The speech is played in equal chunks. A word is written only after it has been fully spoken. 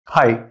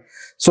Hi.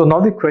 So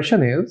now the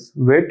question is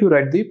where to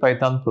write the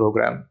Python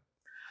program.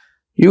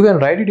 You can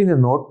write it in a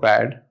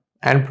notepad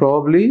and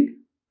probably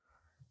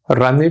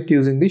run it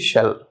using the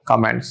shell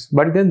commands,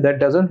 but then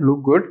that doesn't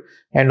look good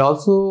and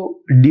also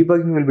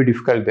debugging will be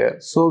difficult there.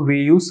 So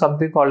we use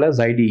something called as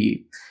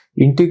IDE,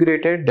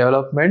 Integrated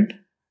Development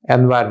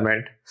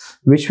Environment,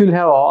 which will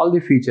have all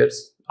the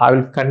features. I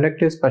will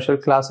conduct a special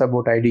class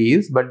about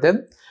IDEs, but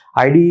then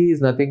IDE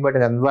is nothing but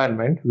an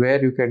environment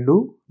where you can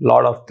do a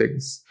lot of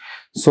things.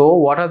 So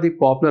what are the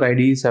popular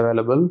IDEs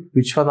available?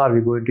 Which one are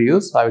we going to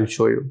use? I will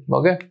show you.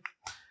 Okay.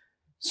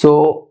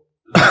 So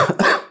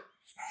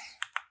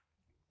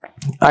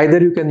either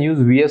you can use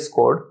VS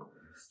Code.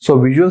 So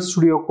Visual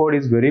Studio Code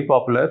is very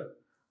popular,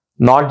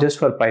 not just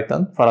for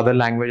Python, for other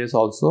languages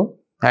also.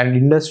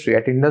 And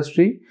at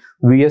industry,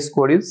 VS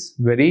Code is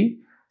very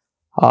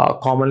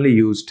commonly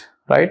used,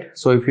 right?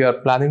 So if you are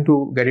planning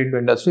to get into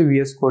industry,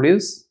 VS Code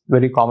is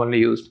very commonly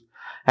used.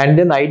 And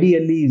then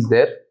IDLE is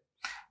there,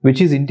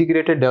 which is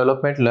Integrated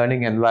Development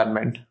Learning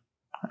Environment.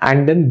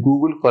 And then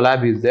Google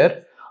Collab is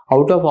there.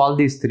 Out of all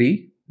these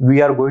three,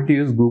 we are going to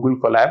use Google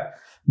Collab,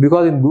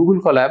 because in Google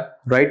Collab,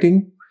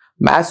 writing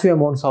massive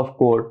amounts of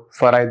code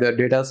for either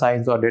data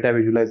science or data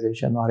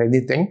visualization or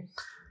anything,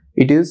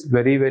 it is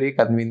very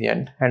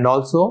convenient. And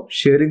also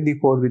sharing the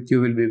code with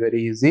you will be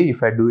very easy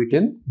if I do it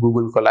in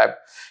Google Collab.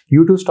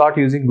 You to start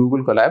using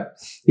Google Collab,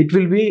 it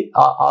will be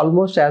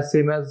almost as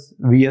same as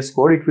VS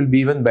Code. It will be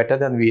even better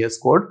than VS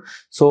Code.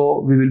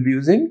 So we will be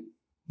using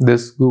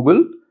this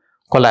Google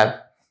Collab.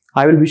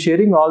 I will be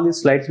sharing all these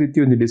slides with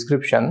you in the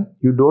description.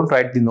 You don't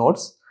write the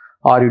notes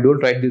or you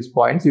don't write these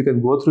points. You can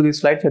go through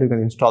these slides and you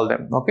can install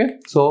them. Okay.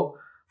 So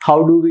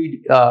how do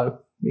we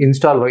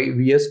install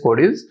VS Code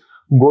is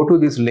go to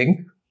this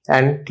link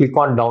and click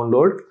on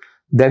download.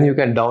 Then you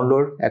can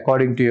download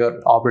according to your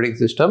operating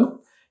system.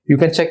 You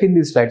can check in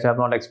these slides. I'm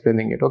not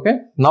explaining it. Okay.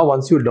 Now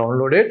once you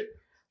download it,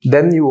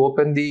 then you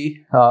open the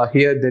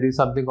here there is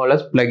something called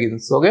as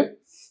plugins. Okay.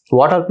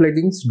 What are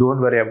plugins? Don't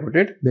worry about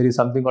it. There is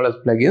something called as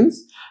plugins.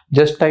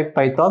 Just type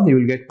Python, you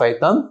will get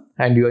Python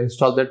and you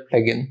install that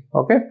plugin.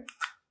 Okay.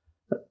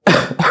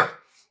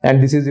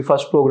 And this is the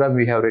first program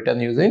we have written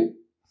using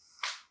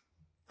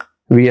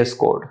VS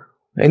Code.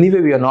 Anyway,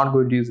 we are not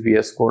going to use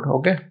VS Code.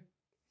 Okay.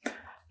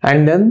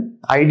 And then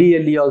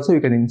IDLE also you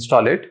can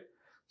install it.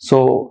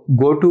 So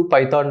go to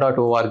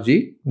python.org,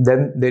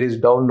 then there is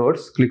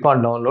downloads, click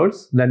on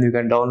downloads, then you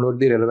can download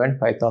the relevant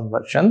Python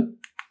version.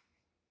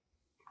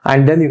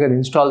 And then you can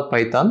install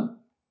Python.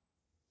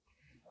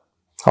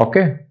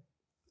 Okay.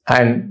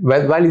 And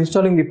while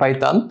installing the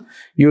Python,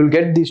 you will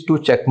get these two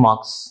check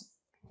marks.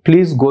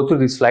 Please go through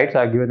the slides.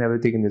 I have given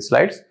everything in the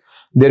slides.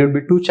 There will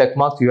be two check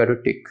marks you have to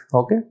tick.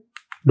 Okay.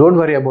 Don't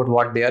worry about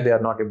what they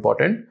are not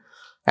important.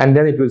 And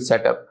then it will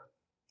set up.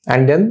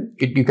 And then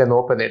you can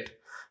open it.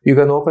 You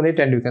can open it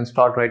and you can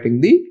start writing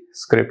the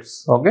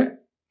scripts. Okay.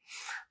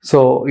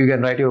 So you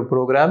can write your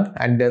program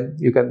and then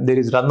there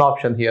is run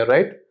option here,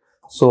 right?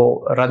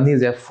 So run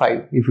is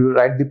F5. If you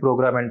write the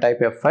program and type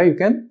F5, you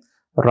can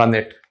run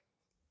it.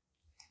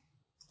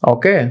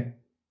 Okay.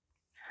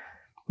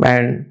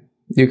 And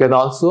you can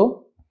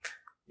also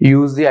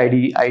use the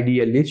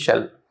IDLE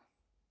shell.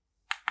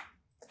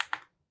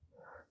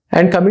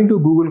 And coming to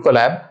Google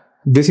Collab,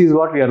 this is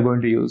what we are going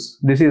to use.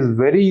 This is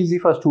very easy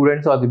for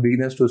students or the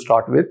beginners to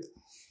start with.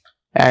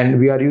 And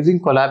we are using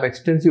Collab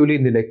extensively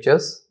in the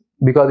lectures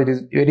because it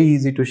is very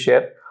easy to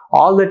share.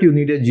 All that you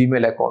need is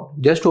Gmail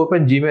account. Just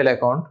open Gmail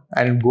account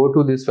and go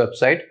to this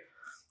website,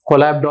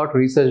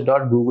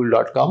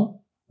 collab.research.google.com.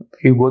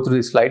 You go through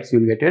the slides,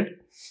 you'll get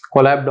it.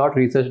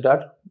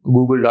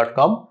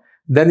 collab.research.google.com.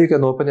 Then you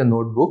can open a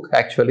notebook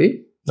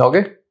actually.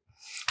 Okay.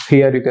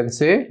 Here you can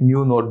say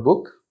new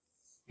notebook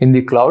in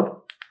the cloud.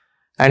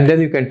 And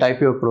then you can type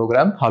your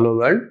program, hello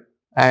world.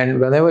 And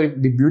whenever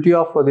the beauty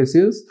of this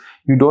is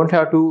you don't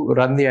have to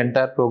run the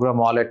entire program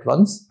all at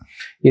once.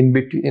 In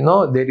between,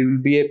 there will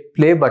be a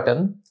play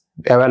button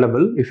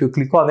available. If you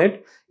click on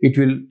it, it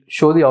will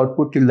show the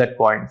output till that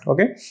point.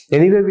 Okay.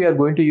 Anyway, we are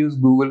going to use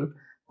Google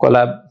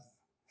Collab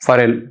for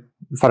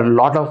a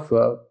lot of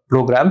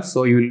programs.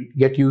 So you will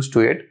get used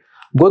to it.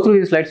 Go through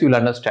these slides, you will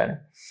understand.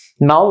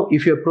 Now,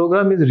 if your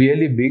program is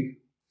really big,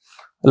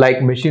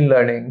 like machine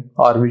learning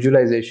or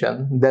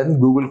visualization, then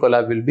Google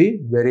Collab will be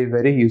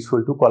very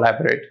useful to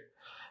collaborate.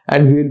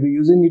 And we will be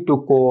using it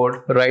to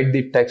code, write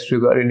the text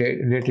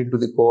related to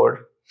the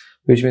code,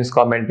 which means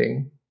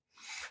commenting.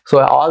 So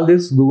all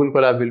this Google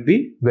Collab will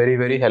be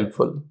very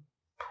helpful.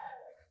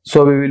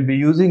 So we will be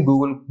using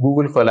Google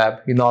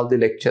Collab in all the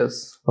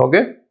lectures.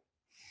 Okay.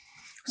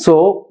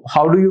 So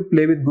how do you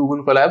play with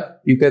Google Collab?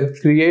 You can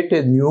create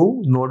a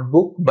new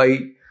notebook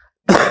by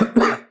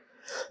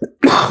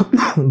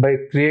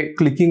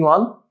clicking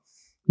on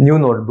new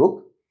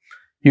notebook.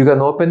 You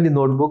can open the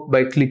notebook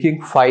by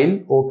clicking file,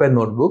 open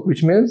notebook,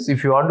 which means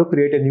if you want to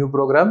create a new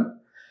program,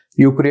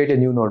 you create a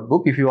new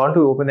notebook. If you want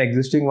to open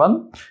existing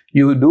one,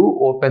 you do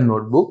open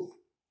notebook,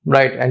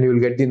 right? And you will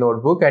get the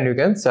notebook and you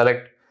can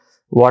select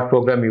what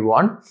program you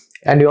want.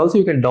 And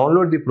you can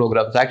download the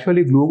programs.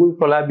 Actually, Google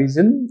Collab is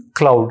in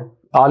cloud.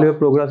 all your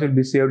programs will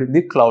be saved in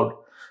the cloud.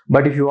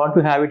 But if you want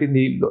to have it in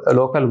the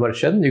local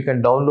version, you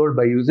can download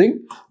by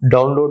using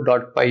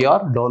download.py or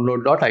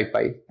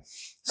download.ipy.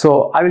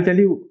 So I'll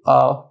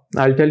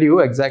tell you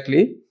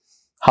exactly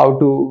how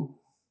to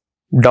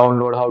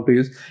download, how to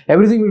use.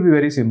 Everything will be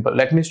very simple.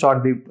 Let me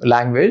start the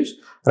language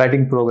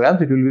writing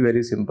programs. It will be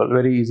very simple,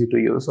 very easy to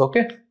use.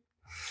 Okay.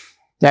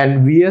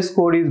 And VS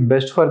Code is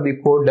best for the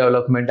code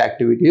development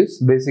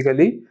activities.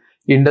 Basically,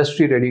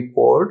 industry ready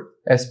code,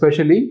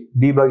 especially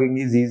debugging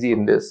is easy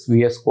in this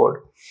VS Code.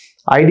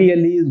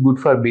 Ideally is good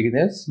for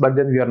beginners, but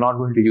then we are not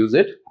going to use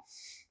it.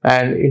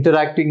 And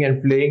interacting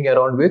and playing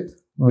around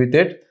with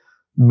it,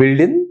 build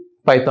in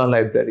Python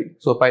library.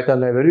 So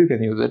Python library, you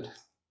can use it.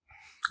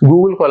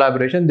 Google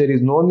collaboration, there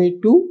is no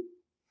need to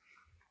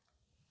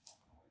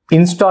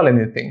install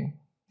anything.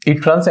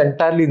 It runs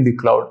entirely in the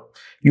cloud.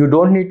 You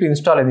don't need to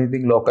install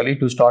anything locally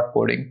to start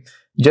coding.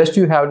 Just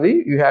you have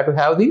to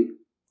have the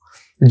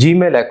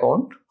Gmail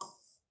account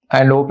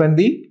and open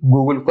the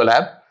Google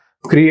Collab,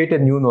 create a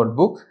new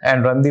notebook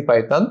and run the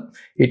Python.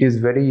 It is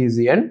very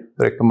easy and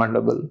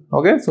recommendable.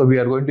 Okay, so we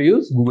are going to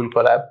use Google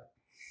Collab.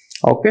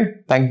 Okay,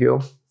 thank you.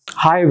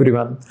 Hi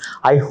everyone,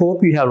 I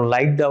hope you have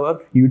liked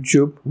our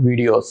YouTube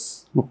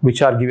videos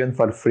which are given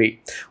for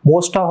free.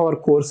 Most of our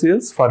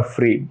courses for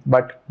free,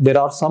 but there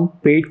are some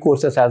paid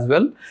courses as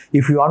well.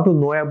 If you want to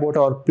know about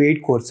our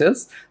paid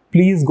courses,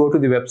 please go to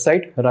the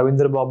website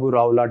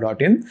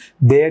ravindra.in.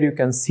 There you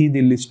can see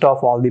the list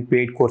of all the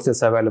paid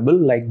courses available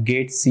like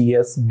GATE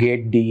CS,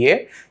 GATE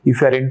DA.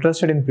 If you are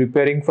interested in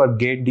preparing for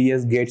GATE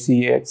DS, GATE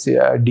CS,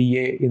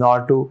 DA in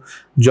order to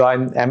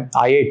join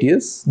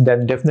IITs,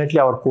 then definitely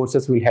our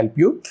courses will help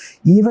you.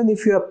 Even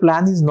if your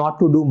plan is not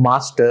to do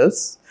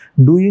masters,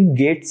 doing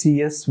GATE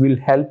CS will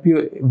help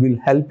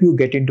you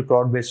get into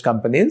product-based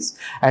companies,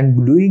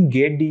 and doing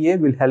GATE DA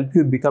will help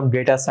you become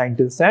data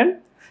scientists and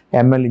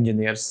ML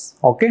engineers.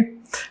 Okay,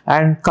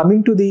 and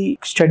coming to the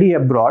study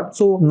abroad,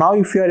 so now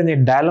if you are in a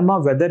dilemma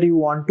whether you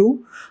want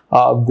to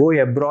go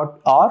abroad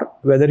or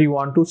whether you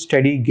want to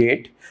study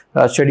GATE,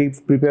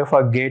 prepare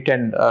for GATE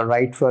and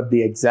write for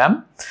the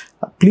exam,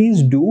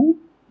 please do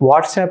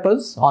WhatsApp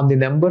us on the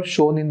number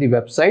shown in the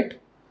website.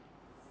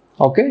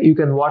 Okay, you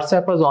can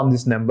WhatsApp us on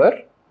this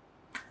number,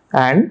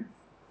 and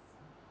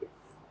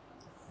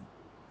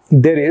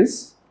there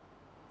is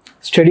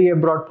study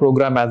abroad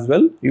program as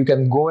well. You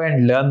can go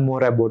and learn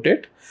more about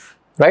it,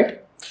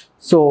 right?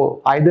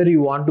 So either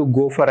you want to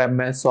go for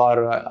MS,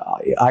 or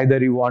either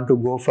you want to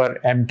go for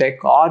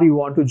MTech, or you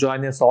want to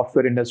join a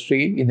software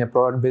industry in a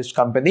product-based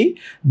company,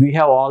 we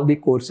have all the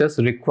courses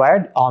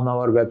required on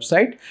our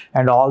website,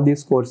 and all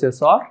these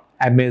courses are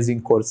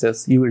amazing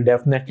courses. You will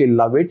definitely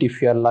love it if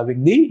you are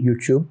loving the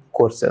YouTube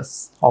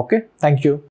courses. Okay, thank you.